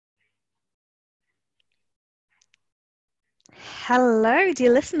Hello,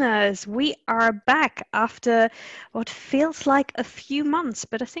 dear listeners. We are back after what feels like a few months,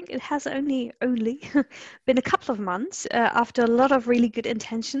 but I think it has only been a couple of months after a lot of really good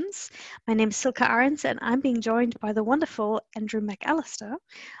intentions. My name is Silke Arends, and I'm being joined by the wonderful Andrew McAllister,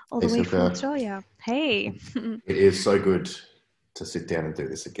 all Hey, the way from Silka. Australia. Hey. It is so good to sit down and do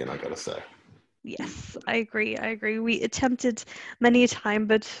this again, I gotta say. Yes, I agree. I agree. We attempted many a time,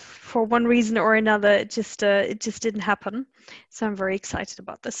 but for one reason or another, it just didn't happen. So I'm very excited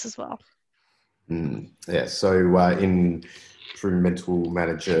about this as well. Yeah, so in true mental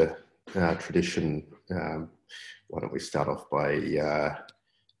manager tradition, why don't we start off by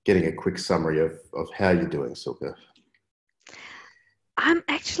getting a quick summary of how you're doing, Silka?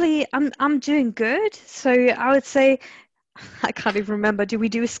 I'm doing good. So I would say I can't even remember. Do we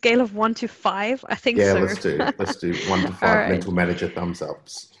do a scale of 1 to 5? I think Yeah, so. let's do one to All five right. mental manager thumbs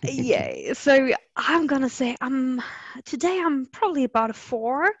ups. Yay. So I'm gonna say I'm probably about a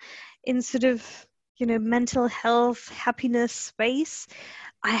 4 in sort of, mental health, happiness space.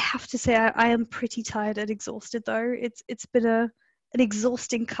 I have to say I am pretty tired and exhausted though. It's been an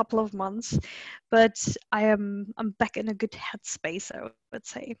exhausting couple of months, but I'm back in a good headspace, I would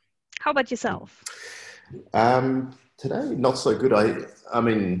say. How about yourself? Today, not so good. I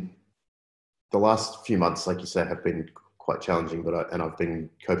mean, the last few months, like you say, have been quite challenging, and I've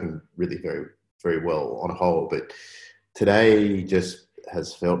been coping really very, very well on a whole. But today just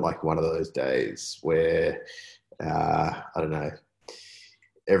has felt like one of those days where I don't know,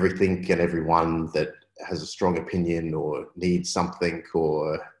 everything and everyone that has a strong opinion or needs something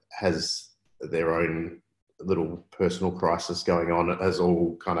or has their own little personal crisis going on has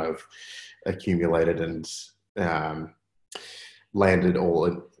all kind of accumulated and um, landed all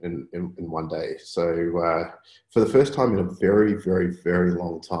in one day. So for the first time in a very, very, very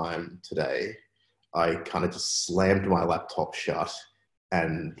long time today, I kind of just slammed my laptop shut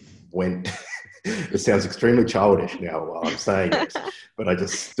and went. It sounds extremely childish now while I'm saying it, but I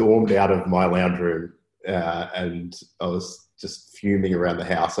just stormed out of my lounge room and I was just fuming around the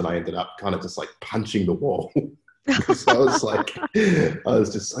house, and I ended up kind of just like punching the wall. Because I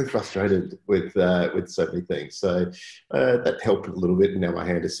was just so frustrated with so many things. So that helped a little bit. And now my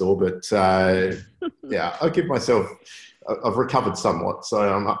hand is sore, but yeah, I give myself. I've recovered somewhat, so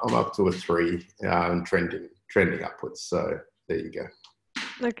I'm up to a 3, trending upwards. So there you go.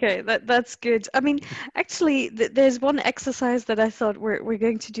 Okay, that's good. I mean, actually, there's one exercise that I thought we're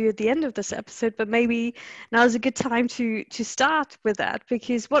going to do at the end of this episode, but maybe now is a good time to start with that,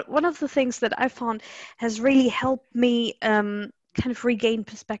 because one of the things that I found has really helped me kind of regain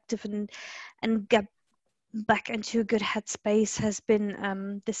perspective and get back into a good headspace has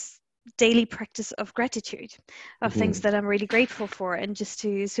been this daily practice of gratitude, of things Mhm. that I'm really grateful for, and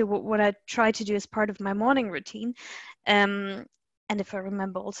so what I try to do as part of my morning routine. Um, and if I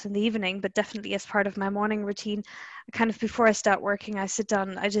remember also in the evening, but definitely as part of my morning routine, kind of before I start working, I sit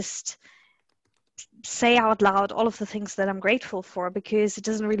down, I just say out loud all of the things that I'm grateful for, because it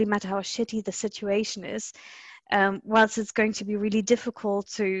doesn't really matter how shitty the situation is. Whilst it's going to be really difficult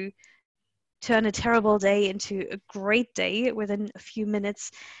to turn a terrible day into a great day within a few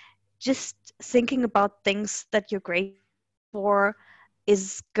minutes, just thinking about things that you're grateful for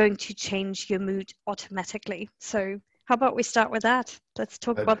is going to change your mood automatically. So how about we start with that? Let's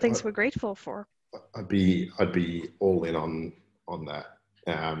talk I'd, about things we're grateful for. I'd be all in on that.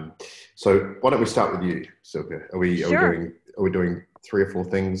 So why don't we start with you, Silke? Sure. Are we doing 3 or 4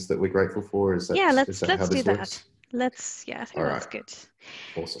 things that we're grateful for? Yeah, Is let's that how let's do this that. works? I think All that's right, good.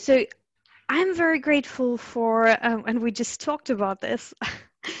 awesome. So I'm very grateful for, and we just talked about this,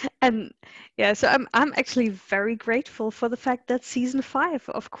 and yeah, so I'm actually very grateful for the fact that season 5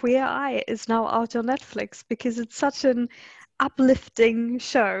 of Queer Eye is now out on Netflix, because it's such an uplifting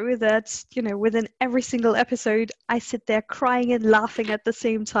show that, within every single episode, I sit there crying and laughing at the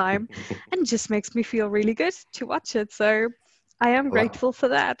same time, and it just makes me feel really good to watch it. So I am I like grateful for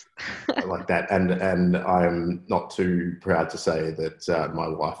that. I like that, and I'm not too proud to say that my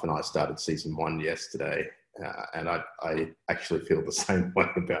wife and I started season 1 yesterday, and I actually feel the same way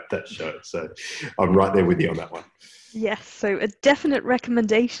about that show. So I'm right there with you on that one. Yes, so a definite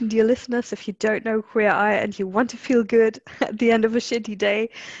recommendation, dear listeners, if you don't know Queer Eye and you want to feel good at the end of a shitty day,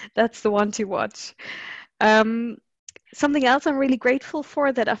 that's the one to watch. Um, Something else I'm really grateful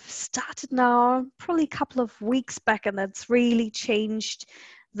for that I've started now probably a couple of weeks back, and that's really changed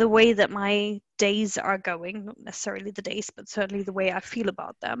the way that my days are going, not necessarily the days, but certainly the way I feel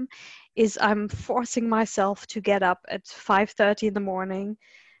about them, is I'm forcing myself to get up at 5:30 in the morning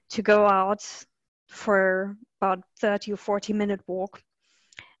to go out for about 30 or 40 minute walk.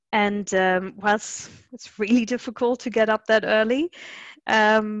 And whilst it's really difficult to get up that early,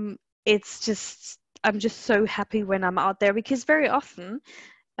 it's just, I'm just so happy when I'm out there, because very often,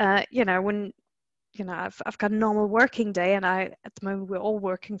 when I've got a normal working day, and at the moment we're all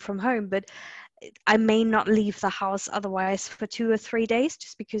working from home, but I may not leave the house otherwise for 2 or 3 days,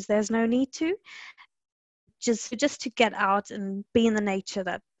 just because there's no need to. Just to get out and be in the nature,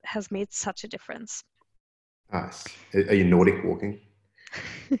 that has made such a difference. Nice. Are you Nordic walking?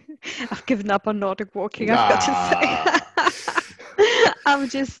 I've given up on Nordic walking, I've got to say. I'm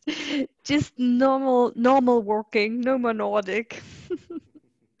just normal walking, no more Nordic.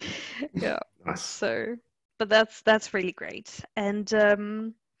 Yeah. Nice. So, but that's really great. And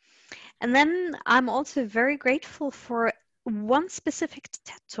then I'm also very grateful for one specific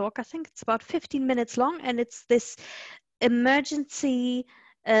TED talk. I think it's about 15 minutes long, and it's this emergency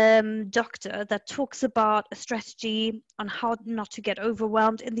doctor that talks about a strategy on how not to get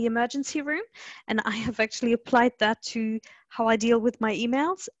overwhelmed in the emergency room. And I have actually applied that to how I deal with my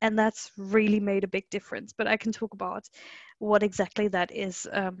emails, and that's really made a big difference. But I can talk about what exactly that is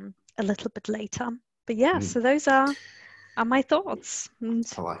a little bit later. But yeah, so those are my thoughts. And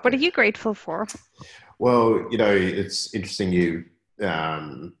what are you grateful for? Well, it's interesting you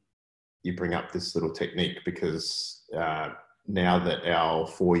bring up this little technique, because now that our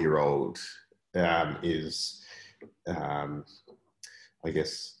 4-year-old is, I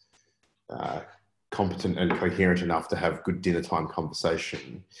guess, competent and coherent enough to have good dinner time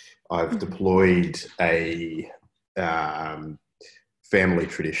conversation, I've deployed a family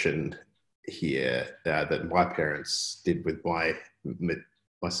tradition here that my parents did with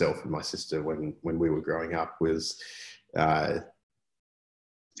myself and my sister when we were growing up. Was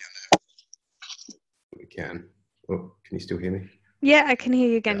can you still hear me? Yeah, I can hear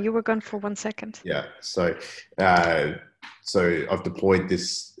you again. Yeah. You were gone for 1 second. Yeah. So I've deployed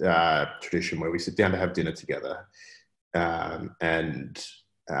this tradition where we sit down to have dinner together, and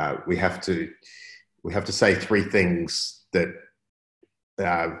we have to say 3 things that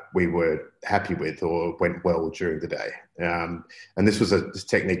we were happy with or went well during the day. And this was this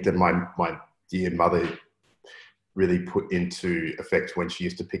technique that my dear mother really put into effect when she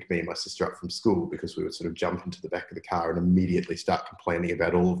used to pick me and my sister up from school, because we would sort of jump into the back of the car and immediately start complaining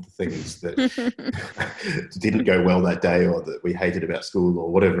about all of the things that didn't go well that day, or that we hated about school,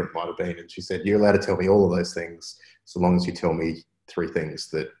 or whatever it might have been. And she said, "You're allowed to tell me all of those things, so long as you tell me 3 things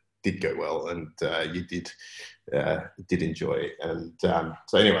that did go well and you did enjoy." And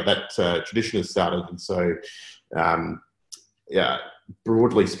so anyway, that tradition has started. And so,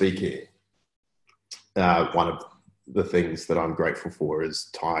 broadly speaking, one of the things that I'm grateful for is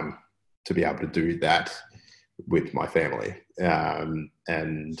time to be able to do that with my family. And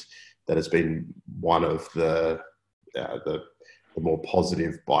that has been one of the more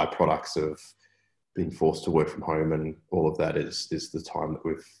positive byproducts of being forced to work from home, and all of that is the time that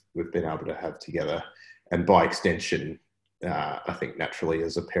we've been able to have together. And by extension, I think naturally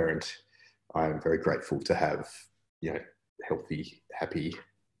as a parent, I am very grateful to have, healthy, happy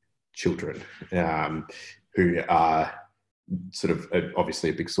children who are sort of obviously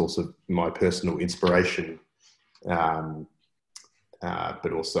a big source of my personal inspiration, but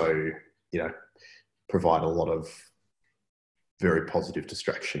also, provide a lot of very positive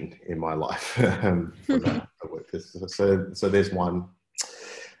distraction in my life from a work business. So there's one.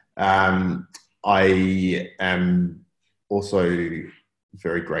 I am also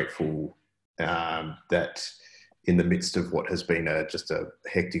very grateful that in the midst of what has been just a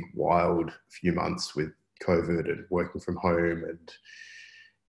hectic, wild few months with COVID and working from home, and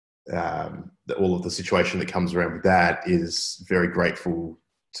all of the situation that comes around with that, is very grateful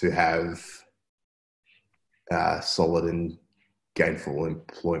to have solid and gainful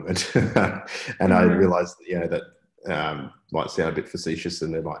employment. And I realised that, that might sound a bit facetious,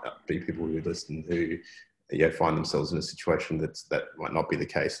 and there might be people who listen who find themselves in a situation that might not be the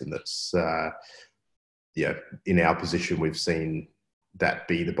case, and that's in our position we've seen that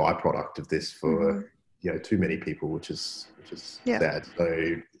be the byproduct of this for too many people, which is sad.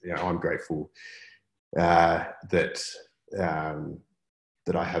 So I'm grateful that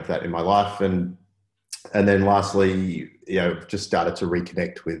I have that in my life. And then lastly, just started to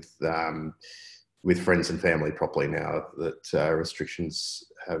reconnect with friends and family properly now that restrictions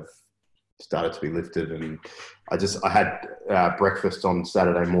have started to be lifted. And I had breakfast on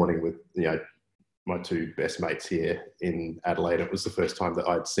Saturday morning with my 2 best mates here in Adelaide. It was the first time that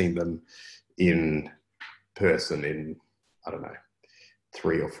I'd seen them in person in, I don't know,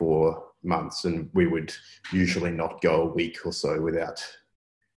 3 or 4 months, and we would usually not go a week or so without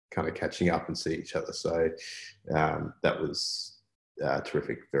kind of catching up and see each other. So that was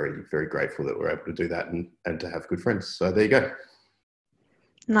terrific. Very, very grateful that we're able to do that and to have good friends. So there you go.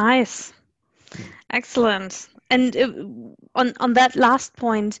 Nice. Excellent. And on that last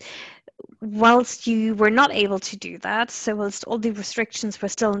point, whilst you were not able to do that, so whilst all the restrictions were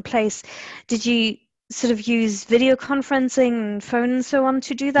still in place, did you sort of use video conferencing and phone and so on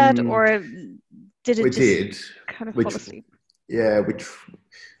to do that, or did it kind of fall asleep? Yeah,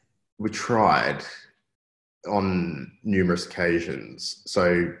 we tried on numerous occasions.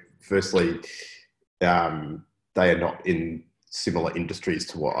 So firstly, they are not in similar industries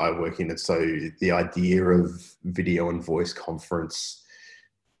to what I work in. And so the idea of video and voice conference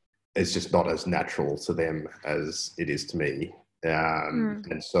is just not as natural to them as it is to me.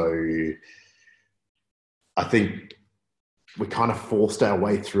 And so I think we kind of forced our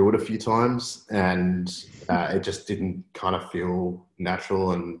way through it a few times, and it just didn't kind of feel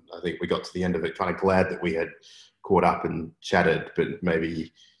natural. And I think we got to the end of it kind of glad that we had caught up and chatted, but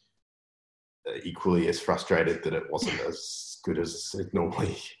maybe equally as frustrated that it wasn't as good as it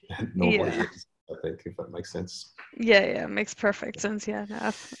normally is. I think, if that makes sense. Yeah, makes perfect sense. Yeah, no,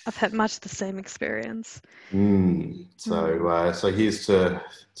 I've had much the same experience. So here's to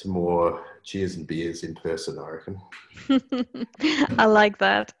more cheers and beers in person, I reckon. I like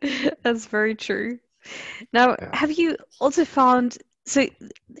that. That's very true. Now, have you also found, so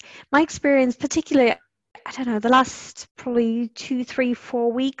my experience, particularly, I don't know, the last probably 2, 3, 4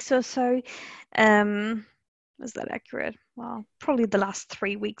 weeks or so, is that accurate? Well, probably the last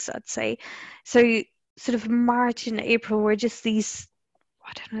 3 weeks, I'd say. So sort of March and April were just these,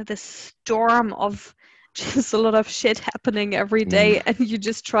 I don't know, this storm of just a lot of shit happening every day, and you're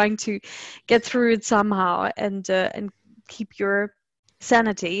just trying to get through it somehow and keep your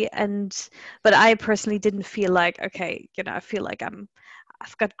sanity. But I personally didn't feel like, okay, I feel like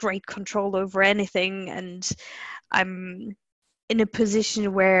I've got great control over anything, and I'm in a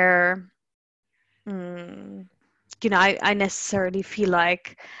position where I necessarily feel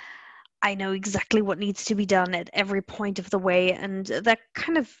like I know exactly what needs to be done at every point of the way, and that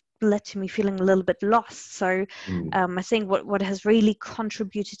kind of led to me feeling a little bit lost. So I think what has really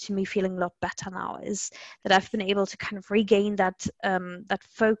contributed to me feeling a lot better now is that I've been able to kind of regain that that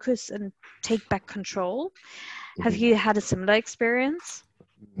focus and take back control. Have you had a similar experience?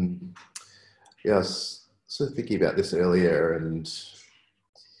 Yes. So thinking about this earlier, and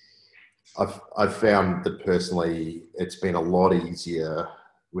I've found that personally it's been a lot easier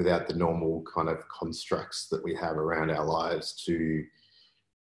without the normal kind of constructs that we have around our lives to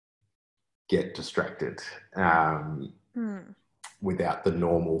get distracted without the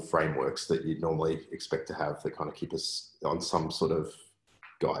normal frameworks that you'd normally expect to have that kind of keep us on some sort of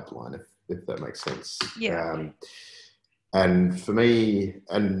guideline, if that makes sense. Yeah. And for me,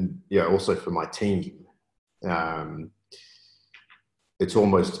 and also for my team, it's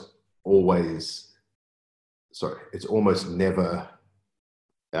almost never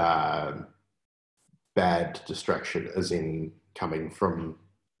bad distraction, as in coming from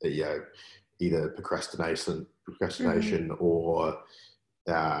either procrastination or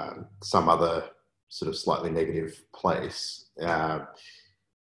some other sort of slightly negative place,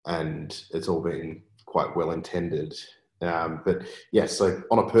 and it's all been quite well intended. But yes, so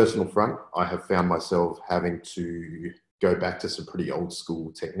on a personal front, I have found myself having to go back to some pretty old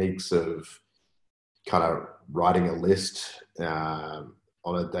school techniques of kind of writing a list on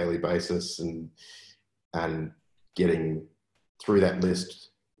a daily basis and getting through that list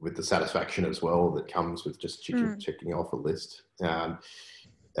with the satisfaction as well that comes with just checking off a list. And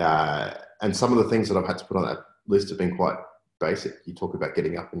some of the things that I've had to put on that list have been quite basic. You talk about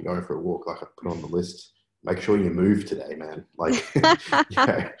getting up and going for a walk, like I put on the list, make sure you move today, man. Like,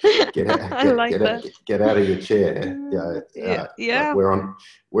 get out of your chair. Like we're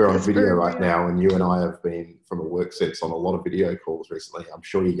on video right now, and you and I have been, from a work sense, on a lot of video calls recently. I'm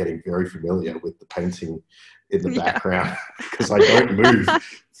sure you're getting very familiar with the painting in the background because I don't move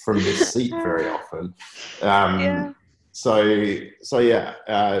from this seat very often. I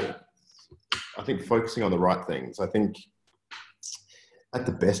think focusing on the right things. I think at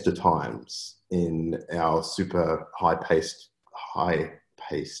the best of times in our super high-paced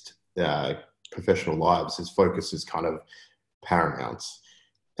professional lives, his focus is kind of paramount.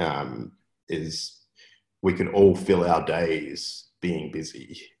 Is we can all fill our days being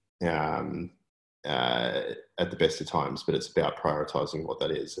busy at the best of times, but it's about prioritizing what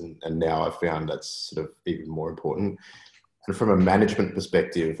that is. And now I've found that's sort of even more important. And from a management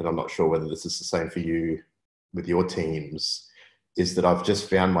perspective, and I'm not sure whether this is the same for you with your teams, is that I've just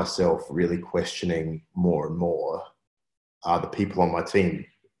found myself really questioning more and more, are the people on my team,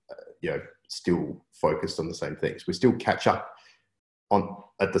 still focused on the same things? We still catch up on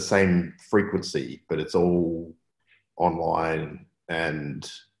at the same frequency, but it's all online,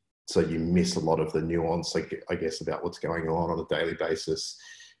 and so you miss a lot of the nuance, like, I guess, about what's going on a daily basis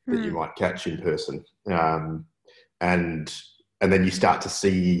that you might catch in person. And then you start to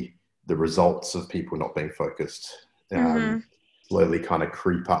see the results of people not being focused slowly kind of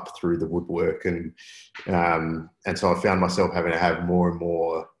creep up through the woodwork. And so I found myself having to have more and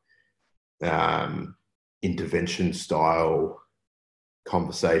more intervention style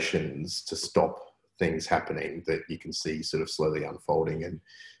conversations to stop things happening that you can see sort of slowly unfolding. And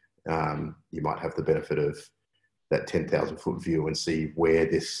you might have the benefit of that 10,000 foot view and see where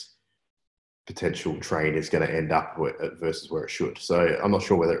this potential train is going to end up versus where it should. So I'm not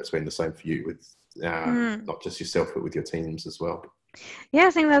sure whether it's been the same for you with not just yourself, but with your teams as well. Yeah,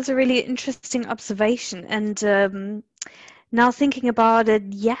 I think that's a really interesting observation. And now thinking about it,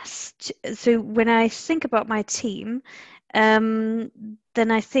 yes. So when I think about my team, then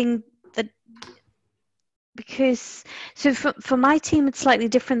I think that because, so for my team, it's slightly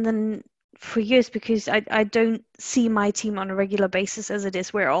different than for years, because I don't see my team on a regular basis as it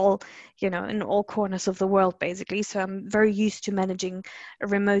is. We're all, in all corners of the world, basically. So I'm very used to managing a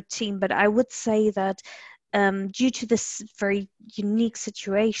remote team. But I would say that due to this very unique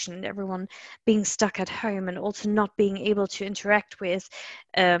situation, everyone being stuck at home and also not being able to interact with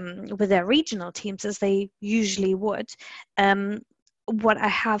their regional teams as they usually would, what I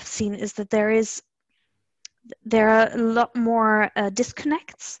have seen is that there are a lot more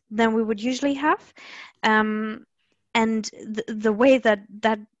disconnects than we would usually have. And the way that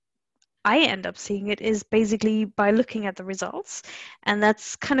I end up seeing it is basically by looking at the results. And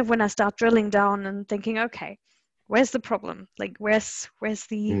that's kind of when I start drilling down and thinking, okay, where's the problem? Like, where's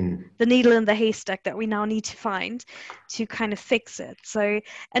the needle in the haystack that we now need to find to kind of fix it? So,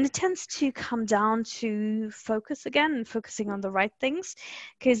 and it tends to come down to focus again and focusing on the right things,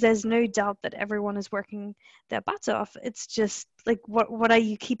 because there's no doubt that everyone is working their butt off. It's just like, what are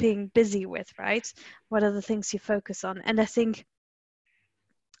you keeping busy with, right? What are the things you focus on? And I think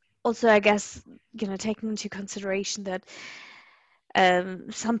also, I guess, taking into consideration that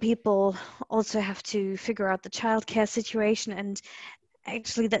some people also have to figure out the childcare situation. And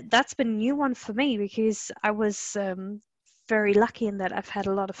actually that's been a new one for me, because I was very lucky in that I've had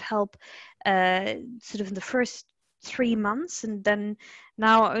a lot of help sort of in the first 3 months, and then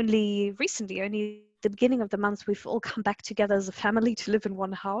now only recently, only the beginning of the month, we've all come back together as a family to live in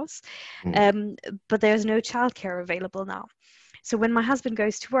one house. But there's no childcare available now. So when my husband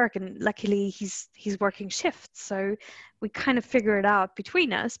goes to work, and luckily he's working shifts, so we kind of figure it out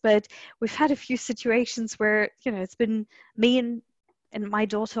between us. But we've had a few situations where, it's been me and my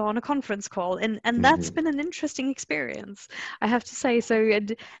daughter on a conference call, and that's been an interesting experience, I have to say. So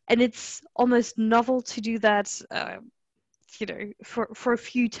and it's almost novel to do that, for a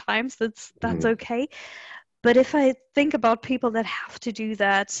few times. That's okay. But if I think about people that have to do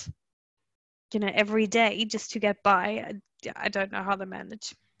that, every day just to get by, I don't know how they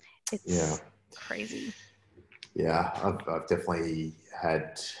manage. It's crazy. Yeah, I've definitely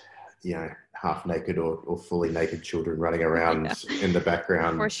had, half naked or fully naked children running around in the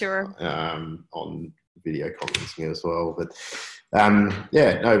background, for sure, on video conferencing as well. But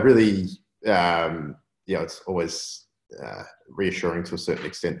really, it's always reassuring to a certain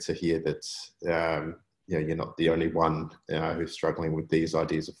extent to hear that you're not the only one who's struggling with these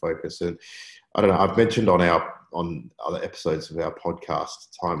ideas of focus. And I don't know, I've mentioned on other episodes of our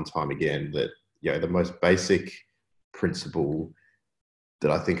podcast time and time again that the most basic principle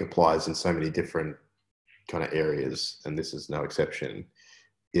that I think applies in so many different kind of areas, and this is no exception,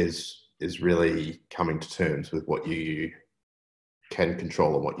 is really coming to terms with what you can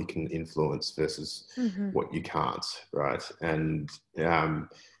control and what you can influence versus what you can't, right? And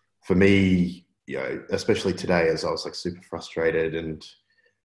for me, especially today, as I was like super frustrated and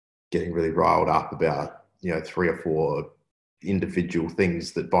getting really riled up about 3 or 4 individual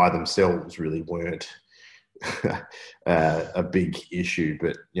things that by themselves really weren't a big issue,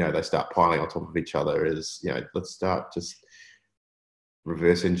 but they start piling on top of each other. Let's start just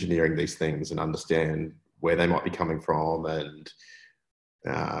reverse engineering these things and understand where they might be coming from, and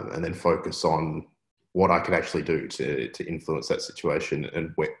then focus on what I can actually do to influence that situation,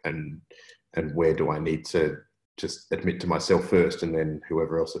 and where do I need to just admit to myself first, and then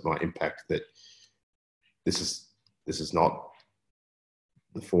whoever else it might impact, that this is not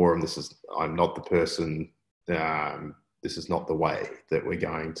the forum. I'm not the person. This is not the way that we're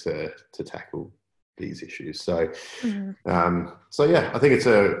going to tackle these issues. So, I think it's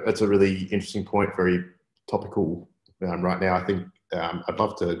a really interesting point, very topical right now. I think I'd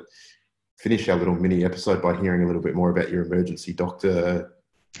love to finish our little mini episode by hearing a little bit more about your emergency doctor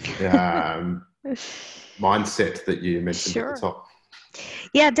mindset that you mentioned at the top.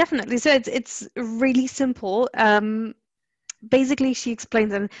 Yeah, definitely. So it's really simple. Basically, she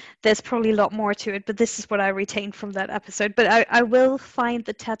explains, and there's probably a lot more to it, but this is what I retained from that episode. But I will find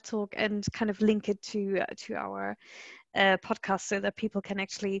the TED Talk and kind of link it to our podcast so that people can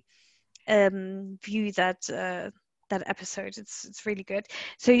actually view that episode. It's really good.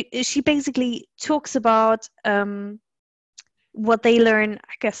 So she basically talks about what they learn,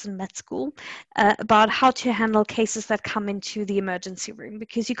 I guess, in med school about how to handle cases that come into the emergency room,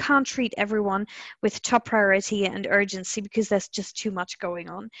 because you can't treat everyone with top priority and urgency because there's just too much going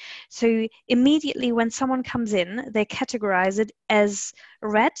on. So immediately when someone comes in, they categorize it as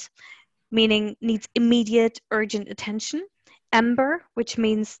red, meaning needs immediate urgent attention, amber, which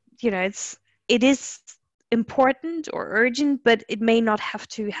means, it is important or urgent, but it may not have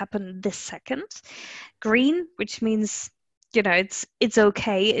to happen this second, green, which means it's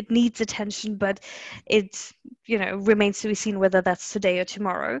okay, it needs attention, but it remains to be seen whether that's today or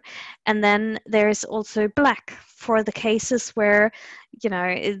tomorrow. And then there's also black for the cases where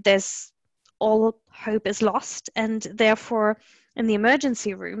there's all hope is lost, and therefore in the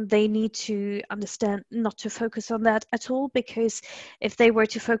emergency room they need to understand not to focus on that at all, because if they were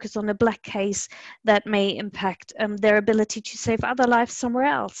to focus on a black case, that may impact their ability to save other lives somewhere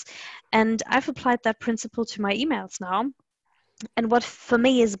else. And I've applied that principle to my emails now. And what for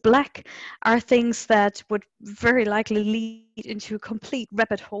me is black are things that would very likely lead into a complete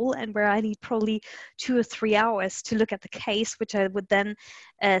rabbit hole, and where I need probably 2 or 3 hours to look at the case, which I would then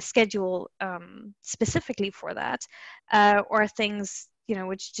schedule specifically for that, or things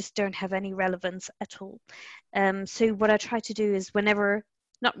which just don't have any relevance at all. So what I try to do is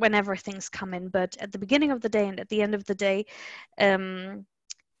not whenever things come in, but at the beginning of the day and at the end of the day,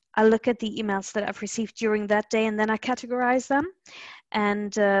 I look at the emails that I've received during that day, and then I categorize them.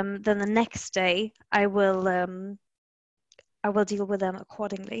 And then the next day, I will deal with them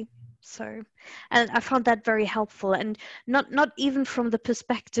accordingly. So, and I found that very helpful, and not even from the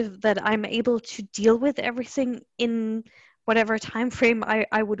perspective that I'm able to deal with everything in whatever time frame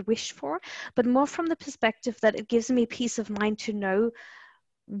I would wish for, but more from the perspective that it gives me peace of mind to know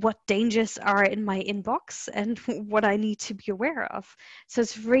what dangers are in my inbox and what I need to be aware of. So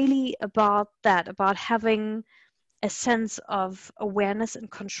it's really about that, about having a sense of awareness and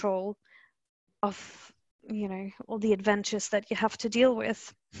control of, all the adventures that you have to deal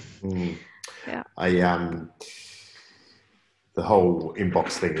with. Yeah. The whole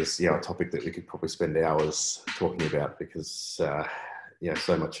inbox thing is a topic that we could probably spend hours talking about, because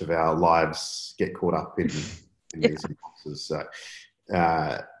so much of our lives get caught up in these inboxes. So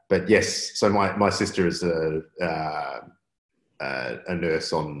but yes, so my sister is a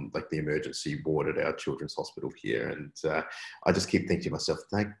nurse on like the emergency ward at our children's hospital here, and I just keep thinking to myself,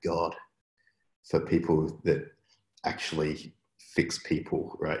 thank God for people that actually fix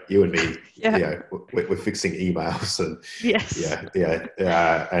people, right? You and me, we're fixing emails, and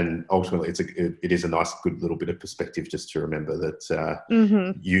and ultimately it is a nice, good little bit of perspective just to remember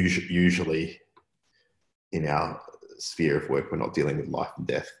that usually in our sphere of work, we're not dealing with life and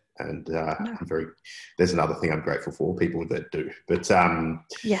death. And there's another thing I'm grateful for, people that do. But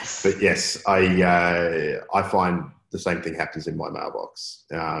yes, I find the same thing happens in my mailbox.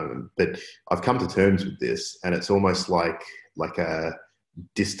 But I've come to terms with this, and it's almost like a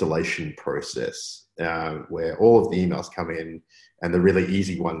distillation process where all of the emails come in, and the really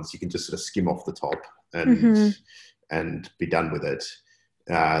easy ones you can just sort of skim off the top and be done with it.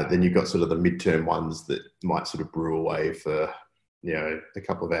 Then you've got sort of the midterm ones that might sort of brew away for a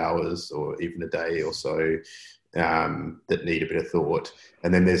couple of hours or even a day or so, that need a bit of thought.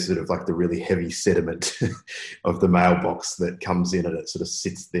 And then there's sort of like the really heavy sediment of the mailbox that comes in, and it sort of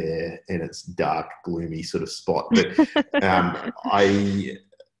sits there in its dark, gloomy sort of spot. But I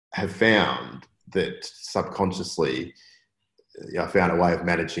have found that subconsciously, I found a way of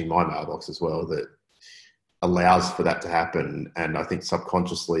managing my mailbox as well that allows for that to happen. And I think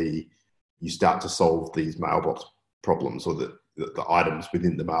subconsciously you start to solve these mailbox problems, or the items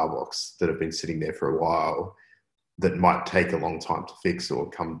within the mailbox that have been sitting there for a while that might take a long time to fix or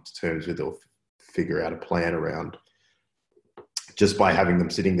come to terms with or figure out a plan around, just by having them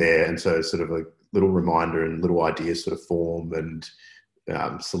sitting there. And so sort of a little reminder and little ideas sort of form, and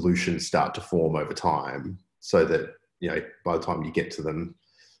solutions start to form over time, so that, by the time you get to them,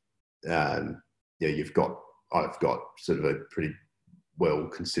 I've got sort of a pretty well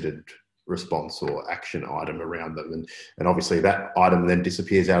considered response or action item around them. And obviously that item then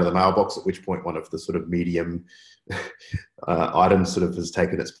disappears out of the mailbox, at which point one of the sort of medium items sort of has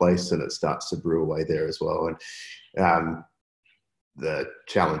taken its place, and it starts to brew away there as well. And the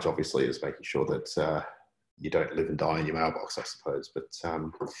challenge obviously is making sure that you don't live and die in your mailbox, I suppose.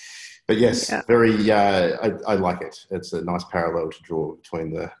 But yes, very. I like it. It's a nice parallel to draw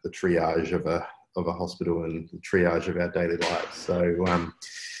between the triage of a hospital and the triage of our daily lives. So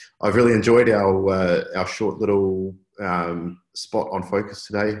I've really enjoyed our short little spot on focus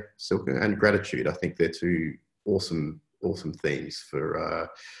today, Silke, and gratitude. I think they're two awesome themes for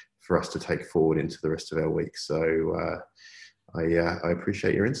us to take forward into the rest of our week. So I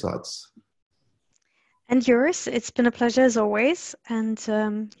appreciate your insights. And yours. It's been a pleasure as always. And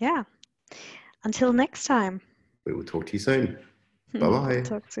until next time. We will talk to you soon. Bye-bye.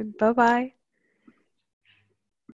 Talk soon. Bye-bye.